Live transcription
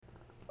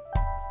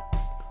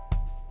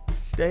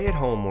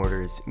Stay-at-home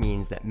orders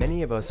means that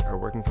many of us are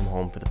working from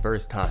home for the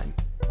first time,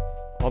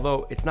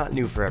 although it's not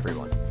new for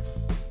everyone.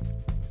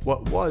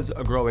 What was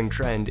a growing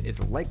trend is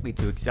likely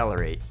to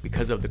accelerate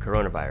because of the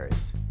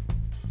coronavirus.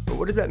 But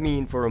what does that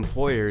mean for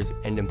employers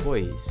and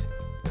employees?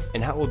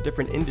 And how will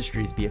different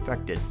industries be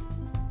affected?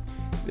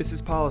 This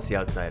is Policy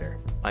Outsider.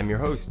 I'm your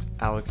host,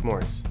 Alex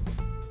Morris.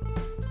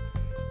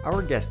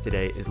 Our guest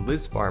today is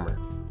Liz Farmer,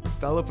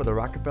 fellow for the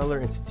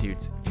Rockefeller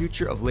Institute's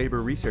Future of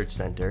Labor Research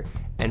Center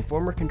and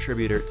former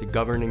contributor to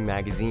Governing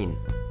Magazine,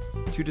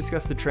 to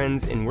discuss the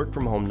trends in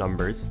work-from-home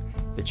numbers,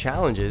 the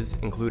challenges,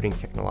 including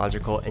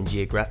technological and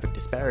geographic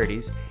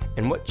disparities,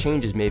 and what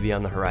changes may be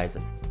on the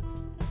horizon.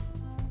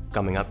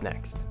 Coming up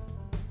next.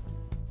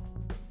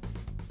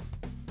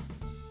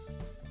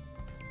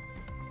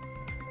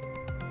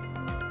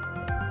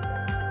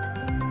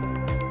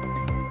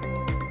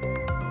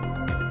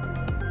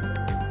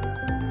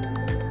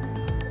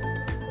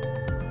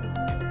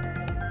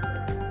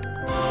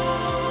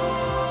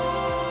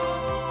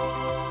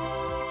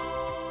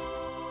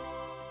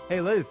 Hey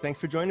Liz, thanks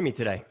for joining me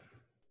today.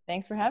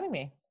 Thanks for having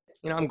me.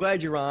 I'm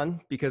glad you're on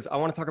because I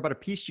want to talk about a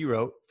piece you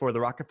wrote for the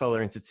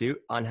Rockefeller Institute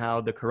on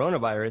how the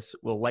coronavirus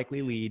will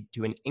likely lead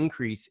to an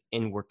increase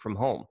in work from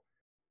home.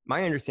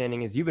 My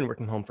understanding is you've been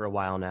working home for a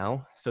while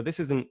now, so this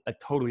isn't a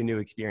totally new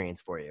experience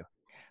for you.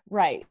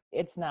 Right.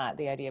 It's not.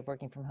 The idea of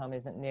working from home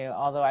isn't new,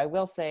 although I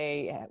will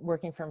say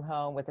working from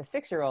home with a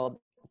 6-year-old,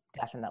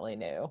 definitely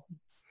new.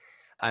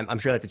 I'm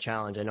sure that's a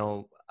challenge. I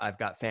know I've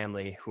got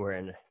family who are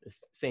in the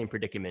same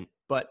predicament,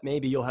 but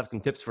maybe you'll have some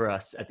tips for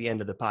us at the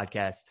end of the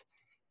podcast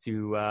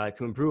to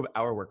improve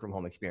our work from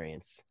home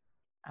experience.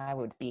 I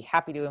would be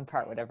happy to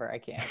impart whatever I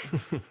can.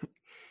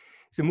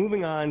 So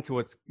moving on to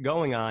what's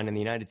going on in the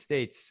United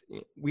States,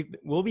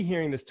 we'll be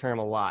hearing this term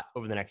a lot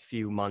over the next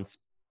few months,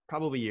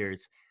 probably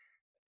years.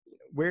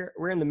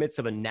 We're in the midst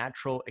of a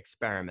natural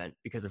experiment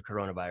because of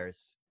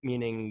coronavirus,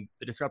 meaning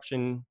the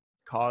disruption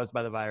caused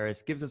by the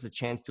virus gives us a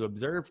chance to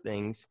observe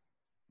things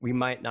we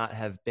might not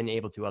have been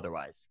able to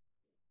otherwise.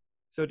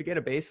 So to get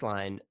a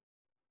baseline,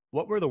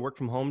 what were the work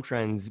from home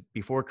trends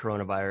before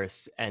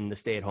coronavirus and the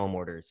stay-at-home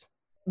orders?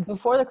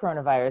 Before the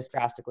coronavirus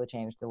drastically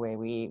changed the way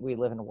we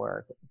live and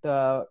work,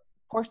 the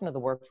portion of the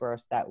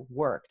workforce that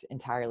worked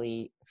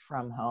entirely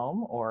from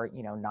home or,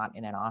 not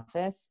in an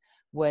office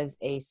was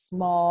a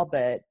small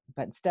but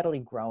steadily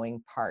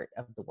growing part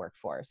of the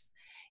workforce.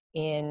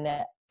 In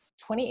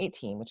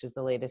 2018, which is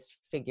the latest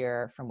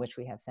figure from which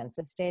we have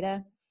census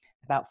data,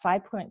 about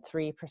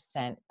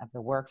 5.3% of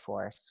the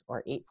workforce,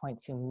 or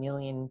 8.2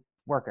 million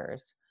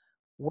workers,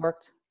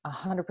 worked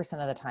 100%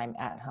 of the time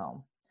at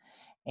home.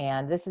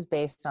 And this is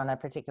based on a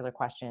particular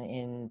question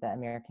in the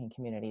American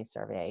Community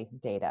Survey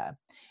data.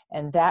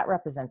 And that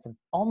represents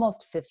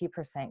almost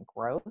 50%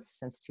 growth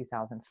since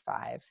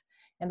 2005.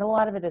 And a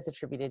lot of it is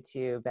attributed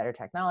to better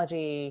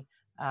technology.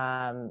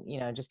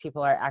 Just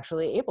people are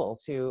actually able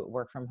to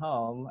work from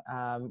home.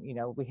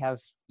 We have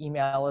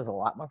email is a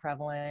lot more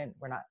prevalent.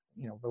 We're not,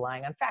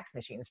 relying on fax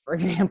machines, for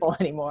example,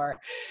 anymore.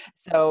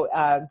 So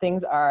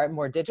things are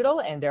more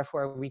digital, and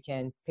therefore we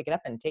can pick it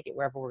up and take it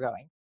wherever we're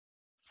going.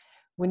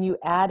 When you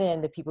add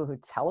in the people who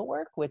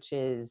telework, which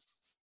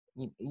is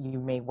you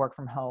may work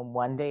from home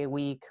one day a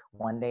week,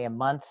 one day a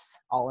month,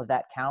 all of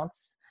that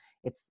counts.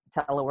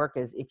 Telework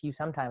is if you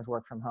sometimes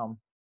work from home.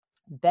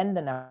 Then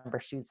the number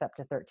shoots up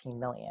to 13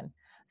 million.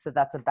 So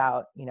that's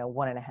about,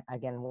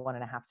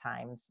 1.5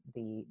 times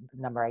the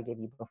number I gave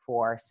you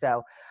before.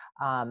 So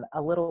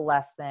a little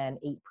less than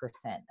 8%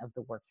 of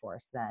the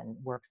workforce then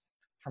works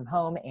from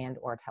home and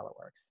or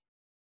teleworks.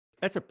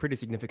 That's a pretty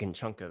significant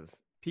chunk of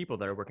people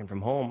that are working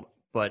from home.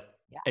 But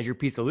yeah. As your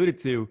piece alluded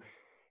to,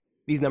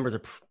 these numbers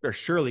are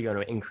surely going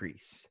to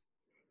increase.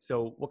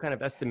 So what kind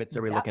of estimates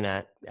are we looking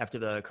at after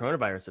the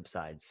coronavirus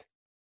subsides?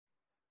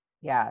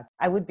 Yeah,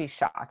 I would be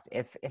shocked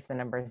if the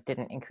numbers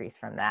didn't increase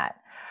from that.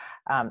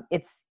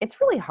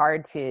 It's really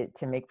hard to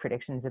make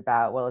predictions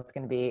about, well, it's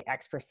going to be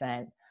X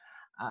percent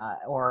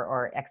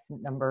or X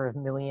number of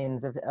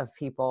millions of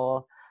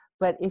people.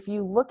 But if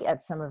you look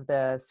at some of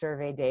the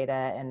survey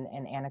data and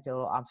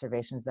anecdotal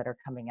observations that are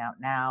coming out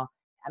now,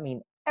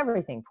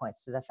 everything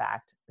points to the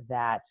fact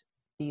that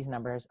these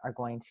numbers are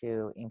going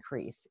to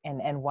increase.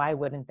 And why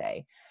wouldn't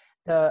they?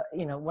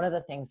 One of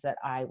the things that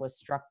I was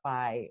struck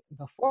by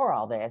before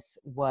all this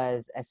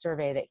was a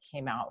survey that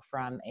came out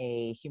from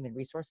a human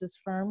resources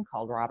firm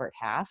called Robert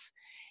Half.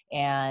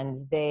 And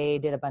they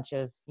did a bunch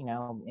of,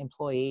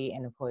 employee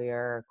and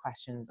employer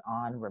questions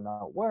on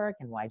remote work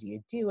and why do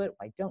you do it?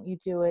 Why don't you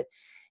do it?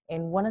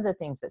 And one of the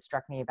things that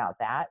struck me about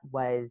that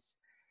was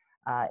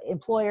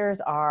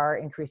employers are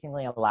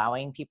increasingly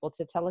allowing people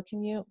to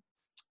telecommute.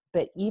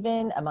 But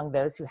even among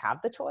those who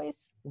have the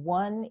choice,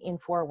 1 in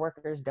 4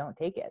 workers don't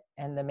take it.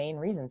 And the main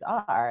reasons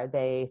are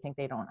they think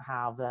they don't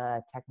have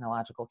the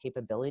technological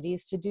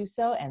capabilities to do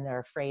so, and they're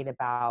afraid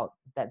about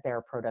that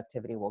their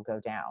productivity will go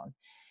down.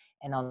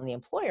 And on the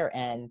employer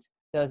end,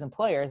 those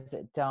employers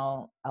that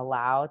don't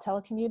allow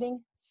telecommuting,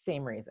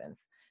 same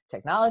reasons.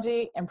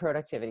 Technology and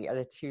productivity are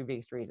the 2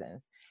 biggest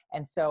reasons.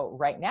 And so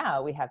right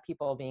now we have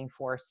people being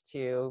forced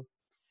to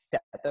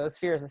set those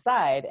fears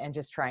aside and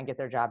just try and get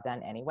their job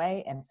done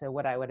anyway. And so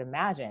what I would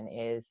imagine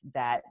is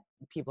that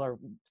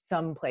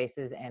some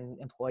places and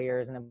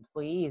employers and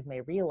employees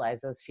may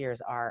realize those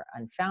fears are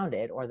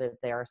unfounded, or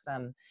that there are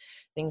some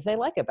things they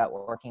like about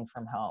working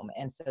from home.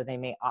 And so they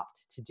may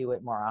opt to do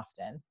it more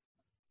often.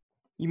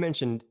 You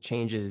mentioned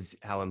changes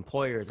how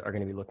employers are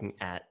going to be looking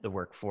at the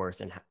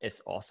workforce, and it's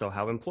also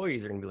how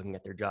employees are going to be looking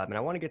at their job. And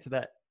I want to get to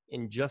that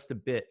in just a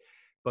bit.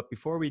 But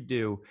before we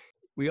do,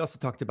 we also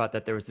talked about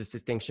that there was this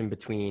distinction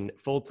between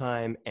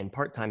full-time and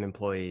part-time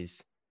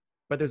employees.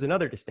 But there's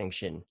another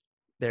distinction.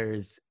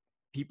 There's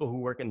people who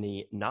work in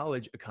the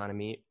knowledge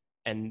economy,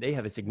 and they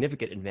have a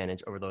significant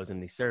advantage over those in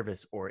the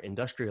service or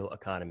industrial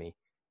economy.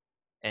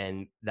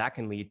 And that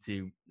can lead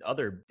to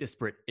other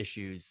disparate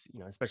issues,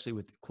 especially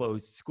with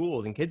closed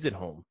schools and kids at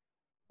home,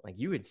 like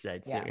you had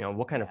said. So, Yeah.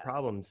 what kind of Yeah.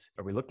 problems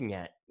are we looking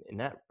at in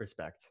that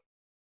respect?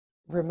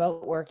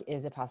 Remote work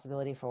is a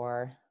possibility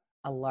for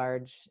a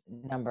large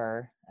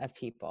number of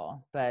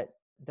people, but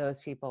those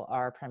people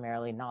are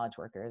primarily knowledge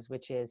workers,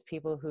 which is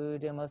people who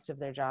do most of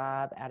their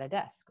job at a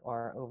desk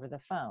or over the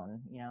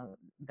phone.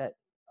 That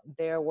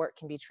their work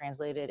can be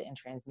translated and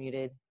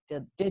transmuted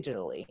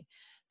digitally.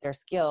 Their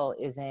skill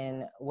is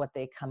in what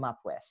they come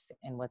up with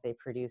and what they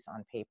produce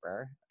on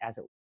paper, as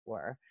it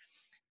were.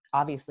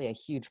 Obviously, a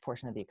huge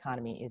portion of the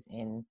economy is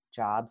in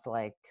jobs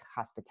like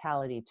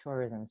hospitality,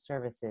 tourism,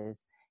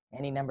 services,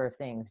 any number of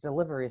things,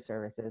 delivery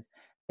services,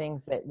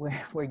 things that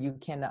where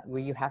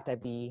you have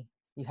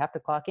to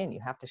clock in, you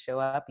have to show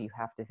up, you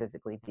have to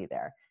physically be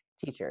there.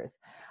 Teachers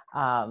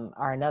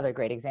are another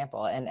great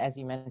example. And as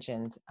you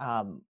mentioned,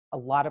 a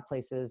lot of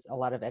places, a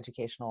lot of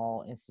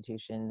educational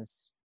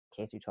institutions,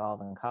 K through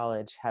 12 and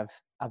college, have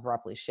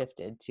abruptly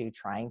shifted to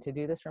trying to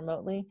do this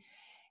remotely.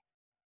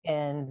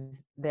 And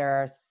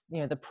there's,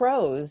 the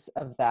pros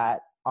of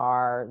that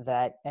are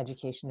that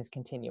education is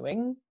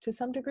continuing to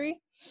some degree.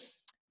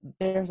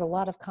 There's a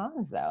lot of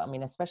cons, though. I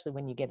mean, especially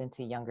when you get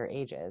into younger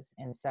ages.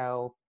 And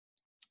so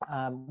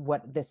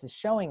what this is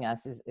showing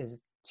us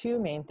is two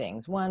main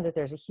things. One, that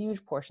there's a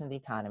huge portion of the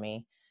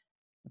economy,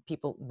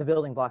 the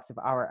building blocks of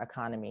our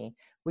economy,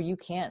 where you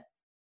can't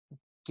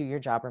do your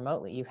job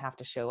remotely. You have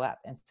to show up.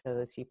 And so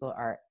those people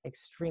are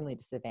extremely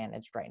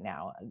disadvantaged right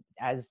now,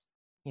 as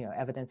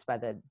evidenced by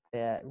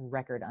the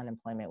record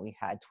unemployment we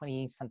had,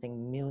 20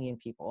 something million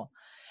people.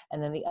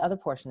 And then the other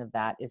portion of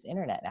that is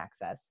internet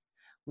access.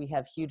 We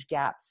have huge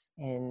gaps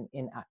in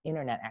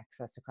internet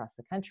access across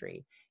the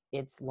country.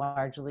 It's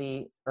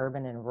largely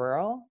urban and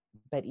rural,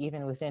 but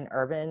even within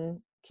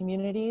urban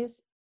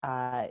communities,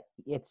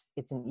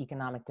 it's an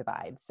economic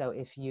divide. So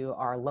if you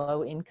are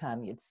low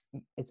income, it's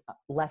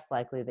less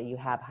likely that you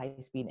have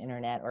high-speed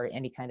internet, or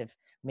any kind of,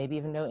 maybe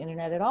even no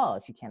internet at all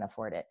if you can't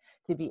afford it,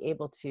 to be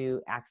able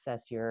to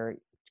access your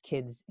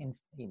kids'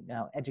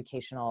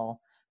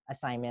 educational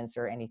assignments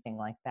or anything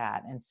like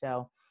that. And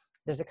so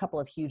there's a couple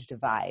of huge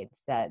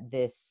divides that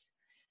this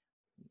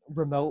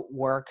remote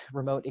work,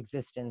 remote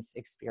existence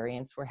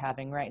experience we're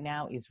having right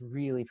now is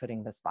really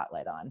putting the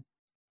spotlight on.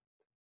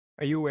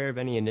 Are you aware of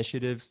any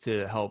initiatives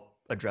to help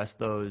address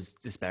those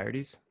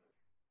disparities?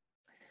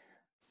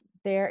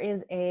 There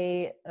is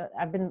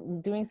I've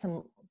been doing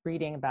some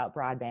reading about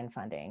broadband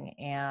funding,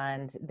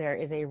 and there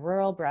is a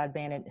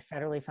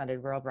federally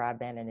funded rural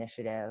broadband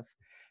initiative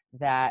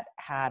that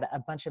had a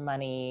bunch of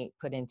money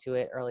put into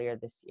it earlier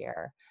this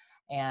year.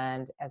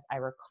 And as I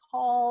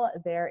recall,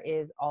 there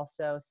is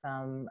also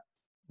some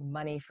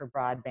money for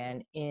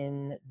broadband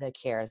in the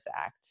CARES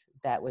Act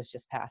that was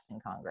just passed in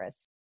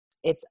Congress.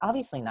 It's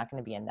obviously not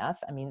going to be enough.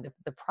 I mean,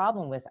 the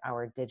problem with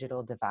our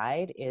digital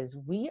divide is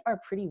we are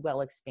pretty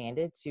well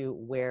expanded to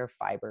where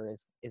fiber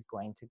is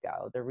going to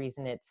go. The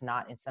reason it's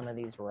not in some of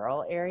these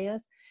rural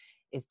areas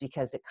is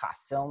because it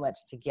costs so much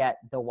to get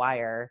the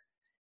wire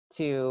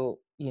to,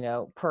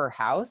 per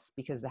house,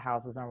 because the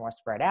houses are more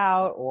spread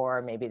out,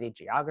 or maybe the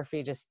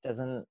geography just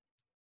doesn't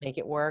make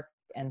it work.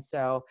 And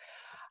so,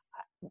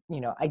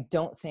 I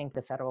don't think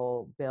the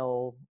federal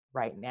bill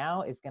right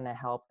now is going to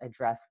help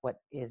address what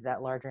is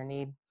that larger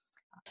need.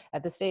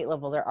 At the state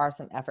level, there are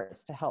some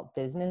efforts to help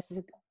businesses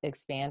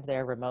expand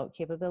their remote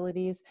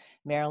capabilities.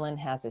 Maryland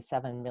has a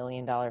 $7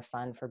 million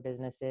fund for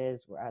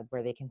businesses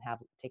where they can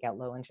take out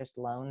low interest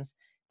loans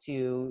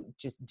to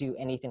just do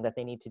anything that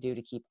they need to do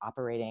to keep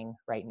operating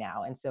right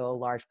now. And so a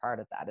large part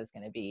of that is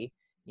going to be,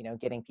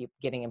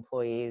 getting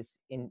employees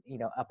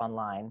up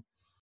online.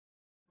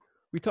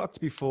 We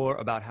talked before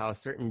about how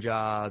certain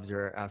jobs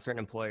or how certain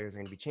employers are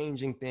going to be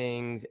changing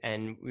things,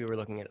 and we were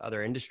looking at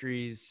other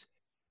industries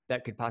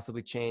that could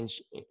possibly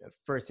change.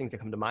 First things that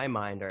come to my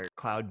mind are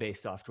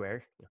cloud-based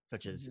software,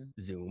 such as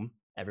Zoom.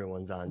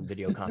 Everyone's on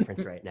video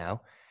conference right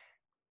now.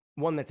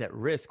 One that's at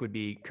risk would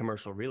be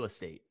commercial real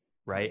estate,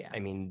 right? Oh, yeah. I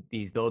mean,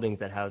 these buildings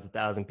that house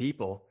 1,000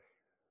 people,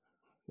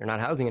 they're not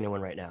housing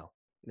anyone right now.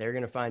 They're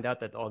going to find out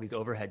that all these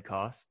overhead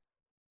costs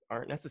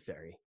aren't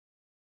necessary.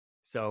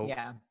 So,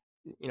 yeah.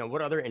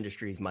 What other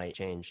industries might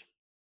change?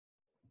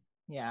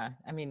 Yeah.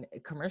 I mean,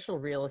 commercial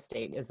real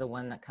estate is the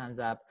one that comes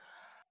up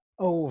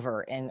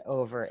over and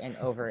over and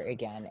over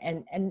again.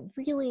 And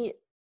really,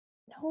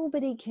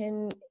 nobody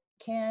can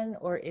can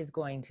or is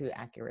going to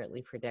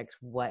accurately predict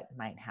what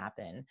might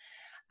happen.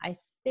 I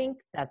think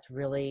that's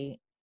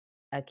really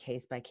a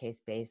case by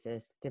case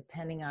basis,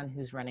 depending on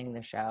who's running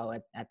the show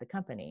at the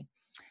company.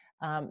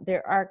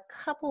 There are a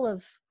couple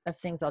of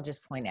things I'll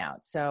just point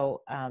out.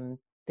 So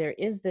there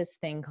is this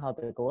thing called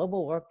the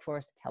Global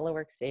Workforce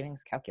Telework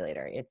Savings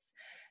Calculator. It's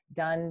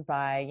done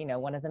by,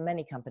 one of the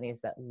many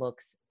companies that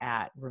looks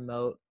at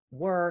remote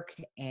work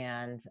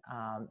and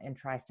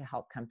tries to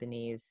help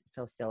companies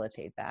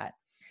facilitate that.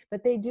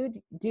 But they do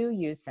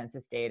use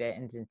census data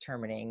in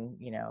determining,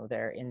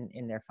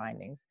 in their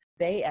findings.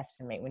 They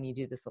estimate, when you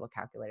do this little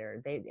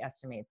calculator, they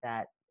estimate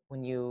that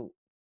when you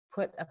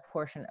put a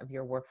portion of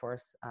your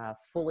workforce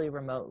fully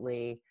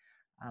remotely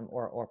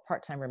or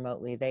part-time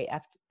remotely, they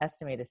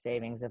estimate a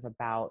savings of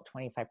about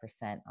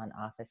 25% on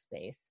office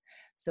space.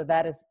 So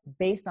that is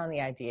based on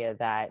the idea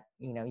that,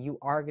 you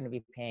are going to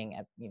be paying,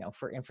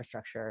 for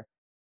infrastructure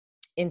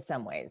in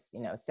some ways,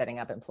 setting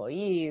up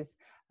employees,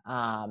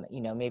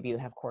 maybe you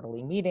have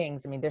quarterly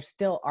meetings. I mean, there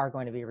still are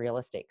going to be real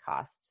estate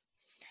costs.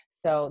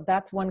 So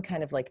that's one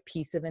kind of like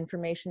piece of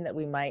information that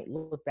we might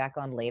look back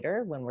on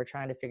later when we're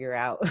trying to figure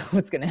out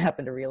what's going to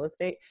happen to real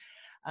estate.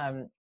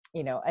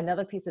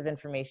 Another piece of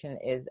information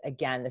is,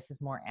 again, this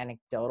is more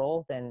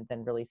anecdotal than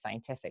really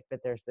scientific, but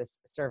there's this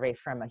survey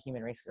from a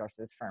human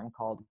resources firm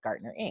called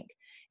Gartner Inc.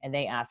 And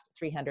they asked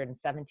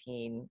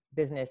 317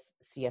 business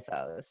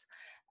CFOs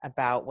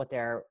about what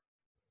their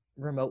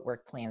remote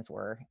work plans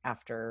were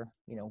after,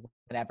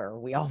 whenever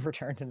we all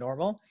return to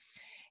normal.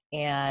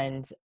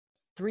 And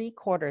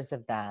 3/4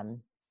 of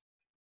them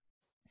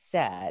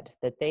said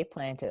that they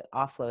plan to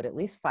offload at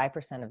least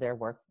 5% of their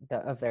work,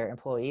 of their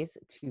employees,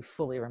 to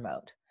fully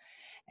remote.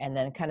 And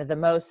then kind of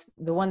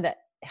the one that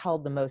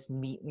held the most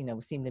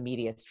seemed the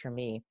meatiest for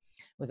me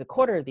was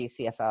 1/4 of these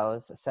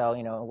CFOs. So,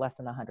 less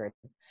than 100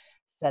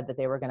 said that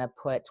they were going to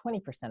put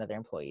 20% of their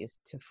employees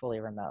to fully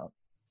remote.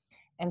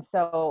 And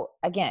so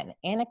again,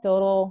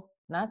 anecdotal,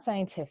 not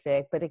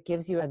scientific, but it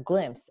gives you a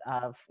glimpse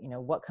of,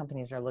 what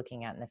companies are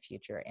looking at in the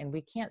future. And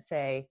we can't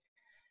say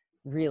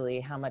really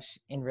how much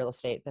in real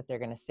estate that they're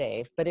going to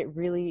save, but it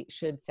really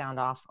should sound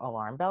off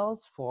alarm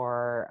bells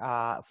for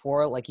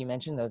like you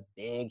mentioned, those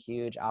big,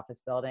 huge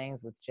office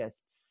buildings with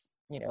just,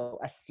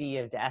 a sea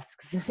of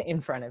desks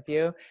in front of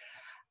you.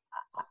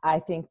 I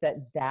think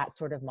that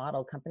sort of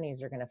model,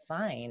 companies are going to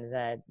find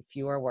that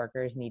fewer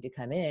workers need to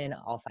come in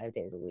all 5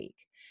 days a week.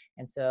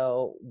 And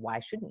so why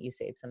shouldn't you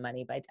save some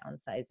money by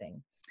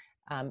downsizing?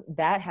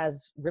 That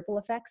has ripple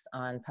effects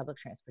on public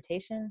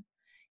transportation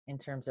in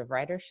terms of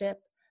ridership.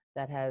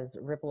 That has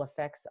ripple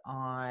effects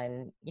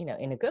on,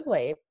 in a good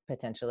way,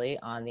 potentially,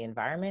 on the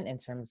environment in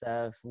terms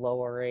of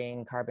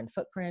lowering carbon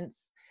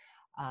footprints.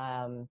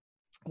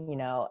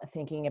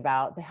 Thinking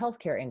about the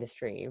healthcare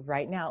industry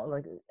right now,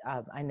 like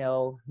I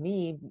know,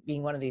 me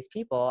being one of these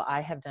people,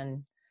 I have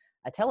done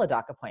a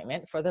teledoc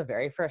appointment for the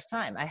very first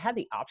time. I had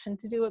the option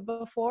to do it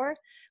before,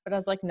 but I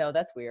was like, no,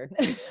 that's weird.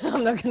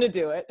 I'm not going to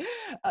do it.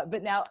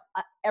 But now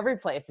every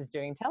place is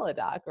doing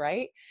teledoc,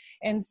 right?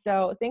 And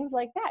so things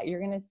like that, you're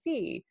going to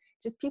see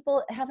just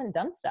people haven't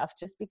done stuff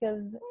just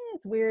because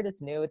it's weird,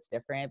 it's new, it's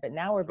different, but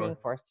now we're being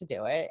forced to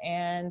do it.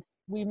 And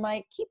we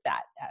might keep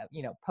that,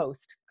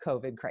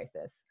 post-COVID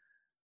crisis.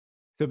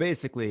 So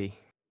basically,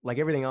 like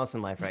everything else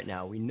in life right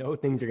now, we know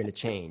things are going to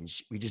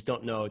change. We just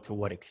don't know to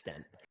what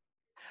extent.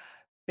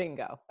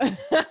 Bingo.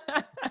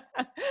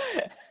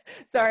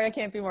 Sorry, I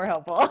can't be more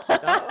helpful.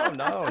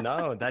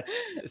 No.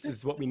 This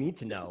is what we need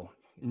to know.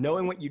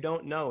 Knowing what you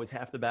don't know is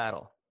half the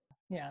battle.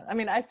 Yeah. I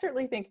mean, I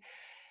certainly think,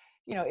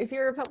 if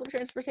you're a public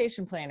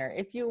transportation planner,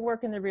 if you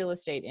work in the real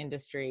estate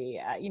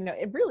industry,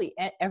 it really,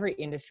 every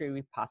industry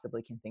we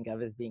possibly can think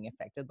of is being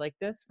affected like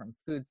this, from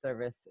food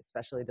service,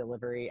 especially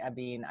delivery. I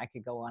mean, I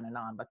could go on and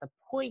on, but the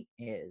point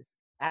is,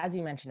 as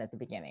you mentioned at the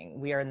beginning,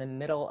 we are in the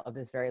middle of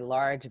this very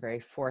large, very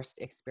forced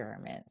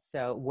experiment.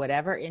 So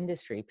whatever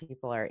industry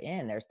people are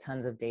in, there's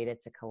tons of data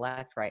to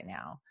collect right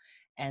now.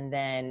 And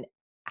then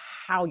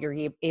how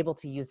you're able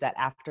to use that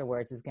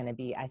afterwards is going to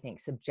be, I think,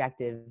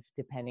 subjective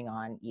depending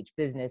on each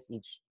business,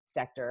 each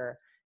sector.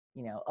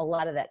 A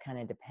lot of that kind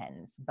of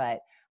depends. But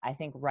I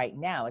think right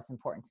now it's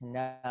important to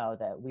know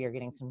that we are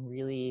getting some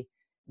really,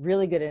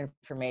 really good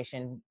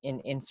information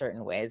in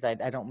certain ways. I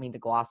don't mean to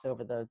gloss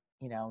over the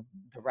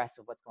rest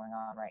of what's going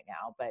on right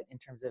now, but in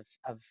terms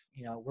of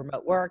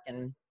remote work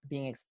and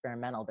being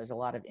experimental, there's a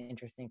lot of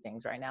interesting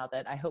things right now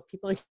that I hope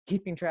people are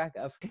keeping track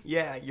of.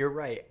 Yeah, you're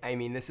right. I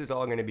mean, this is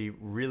all going to be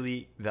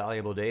really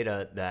valuable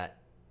data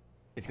that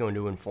is going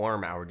to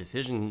inform our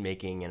decision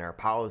making and our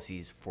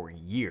policies for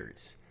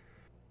years.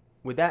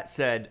 With that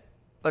said,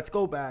 let's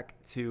go back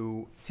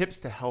to tips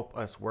to help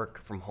us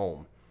work from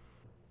home.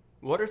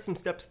 What are some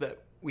steps that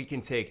we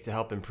can take to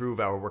help improve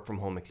our work from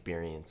home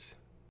experience?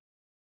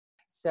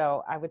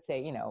 So I would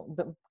say,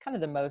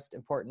 the most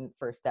important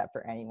first step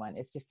for anyone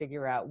is to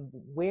figure out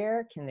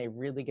where can they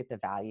really get the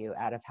value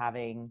out of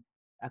having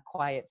a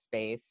quiet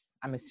space.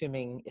 I'm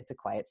assuming it's a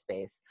quiet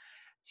space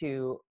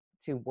to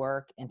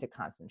work and to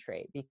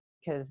concentrate,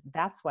 because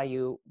that's why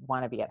you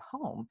want to be at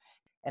home.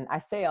 And I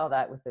say all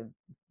that with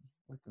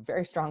with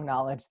very strong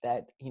knowledge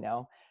that,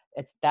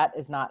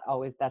 that's not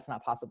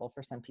possible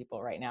for some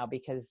people right now,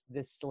 because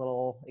this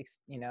little,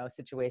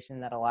 situation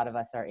that a lot of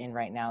us are in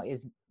right now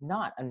is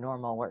not a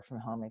normal work from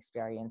home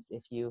experience.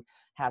 If you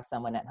have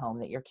someone at home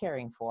that you're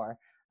caring for,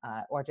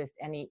 or just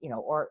any,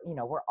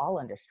 we're all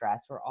under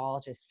stress. We're all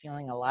just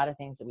feeling a lot of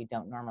things that we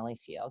don't normally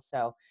feel.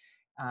 So,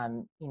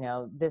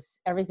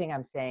 everything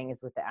I'm saying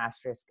is with the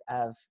asterisk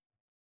of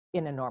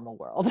in a normal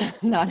world,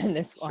 not in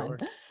this one.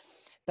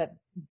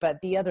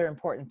 But the other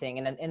important thing,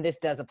 and this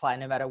does apply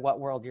no matter what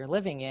world you're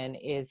living in,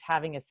 is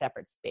having a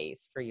separate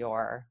space for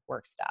your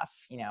work stuff.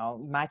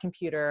 My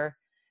computer,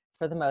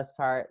 for the most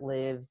part,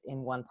 lives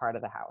in one part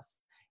of the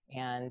house,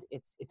 and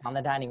it's on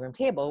the dining room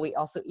table. We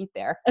also eat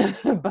there,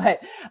 but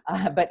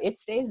it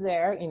stays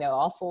there,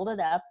 all folded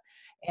up,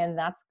 and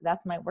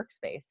that's my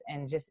workspace,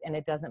 and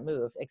it doesn't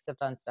move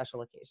except on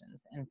special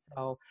occasions. And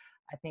so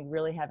I think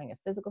really having a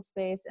physical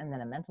space and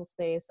then a mental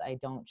space. I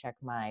don't check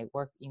my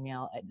work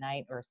email at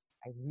night, or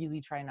I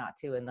really try not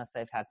to, unless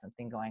I've had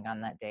something going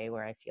on that day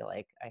where I feel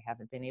like I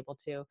haven't been able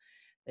to.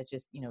 That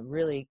just,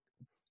 really,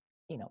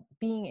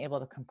 being able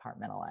to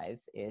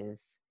compartmentalize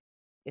it's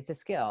a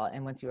skill.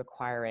 And once you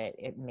acquire it,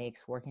 it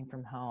makes working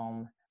from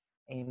home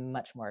a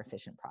much more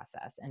efficient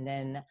process. And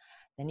then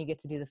you get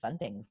to do the fun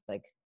things,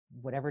 like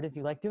whatever it is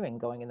you like doing,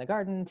 going in the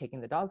garden, taking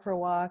the dog for a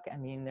walk. I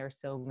mean, there's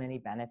so many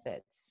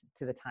benefits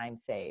to the time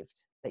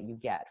saved that you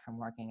get from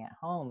working at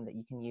home that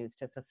you can use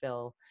to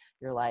fulfill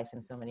your life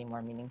in so many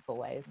more meaningful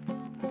ways.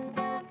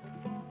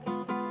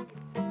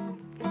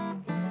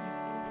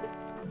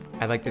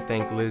 I'd like to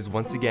thank Liz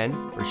once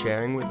again for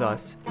sharing with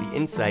us the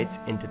insights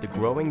into the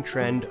growing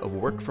trend of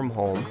work from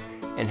home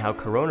and how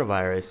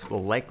coronavirus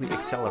will likely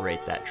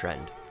accelerate that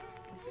trend.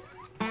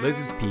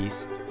 Liz's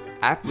piece,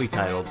 aptly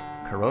titled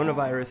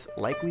 "Coronavirus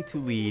Likely to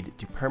Lead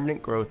to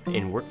Permanent Growth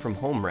in Work from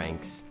Home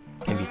Ranks,"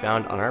 can be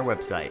found on our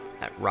website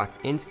at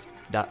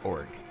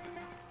rockinst.org.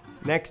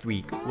 Next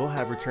week, we'll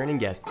have returning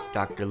guest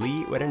Dr.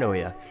 Lee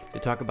Wedenoya to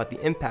talk about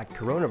the impact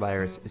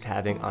coronavirus is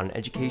having on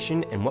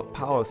education and what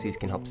policies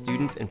can help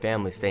students and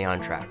families stay on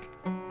track.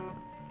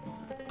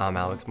 I'm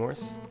Alex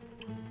Morse.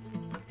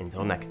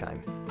 Until next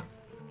time.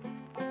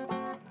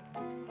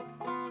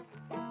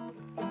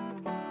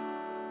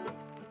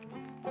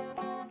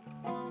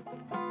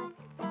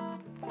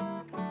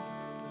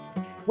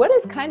 What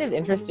is kind of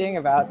interesting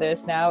about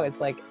this now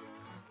is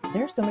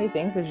there's so many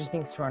things that are just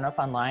being thrown up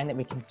online that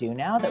we can do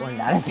now that were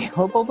not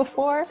available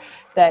before,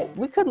 that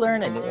we could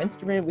learn a new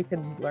instrument. We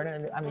could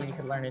learn you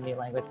could learn a new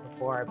language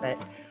before, but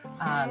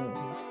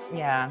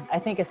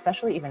I think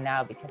especially even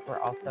now, because we're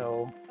all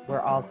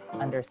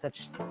under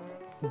such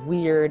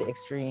weird,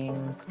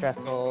 extreme,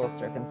 stressful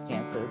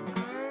circumstances,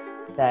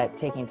 that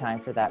taking time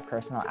for that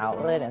personal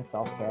outlet and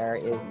self-care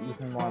is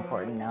even more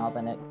important now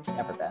than it's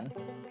ever been.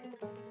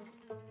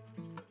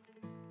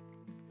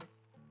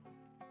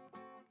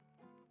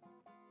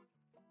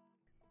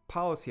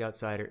 Policy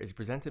Outsider is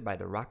presented by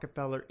the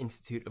Rockefeller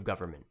Institute of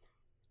Government,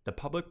 the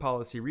public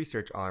policy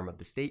research arm of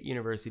the State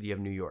University of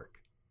New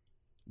York.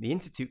 The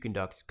Institute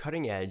conducts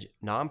cutting-edge,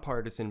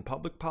 nonpartisan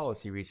public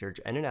policy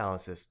research and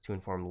analysis to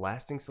inform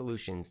lasting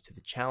solutions to the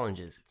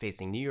challenges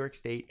facing New York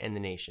State and the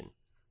nation.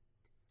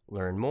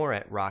 Learn more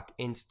at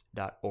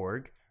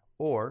rockinst.org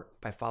or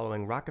by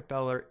following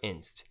Rockefeller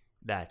Inst,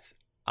 that's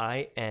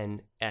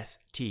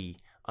INST,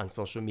 on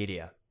social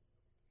media.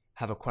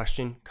 Have a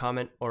question,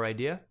 comment, or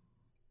idea?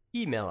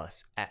 Email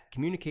us at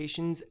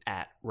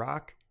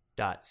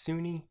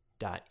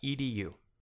communications@rock.suny.edu.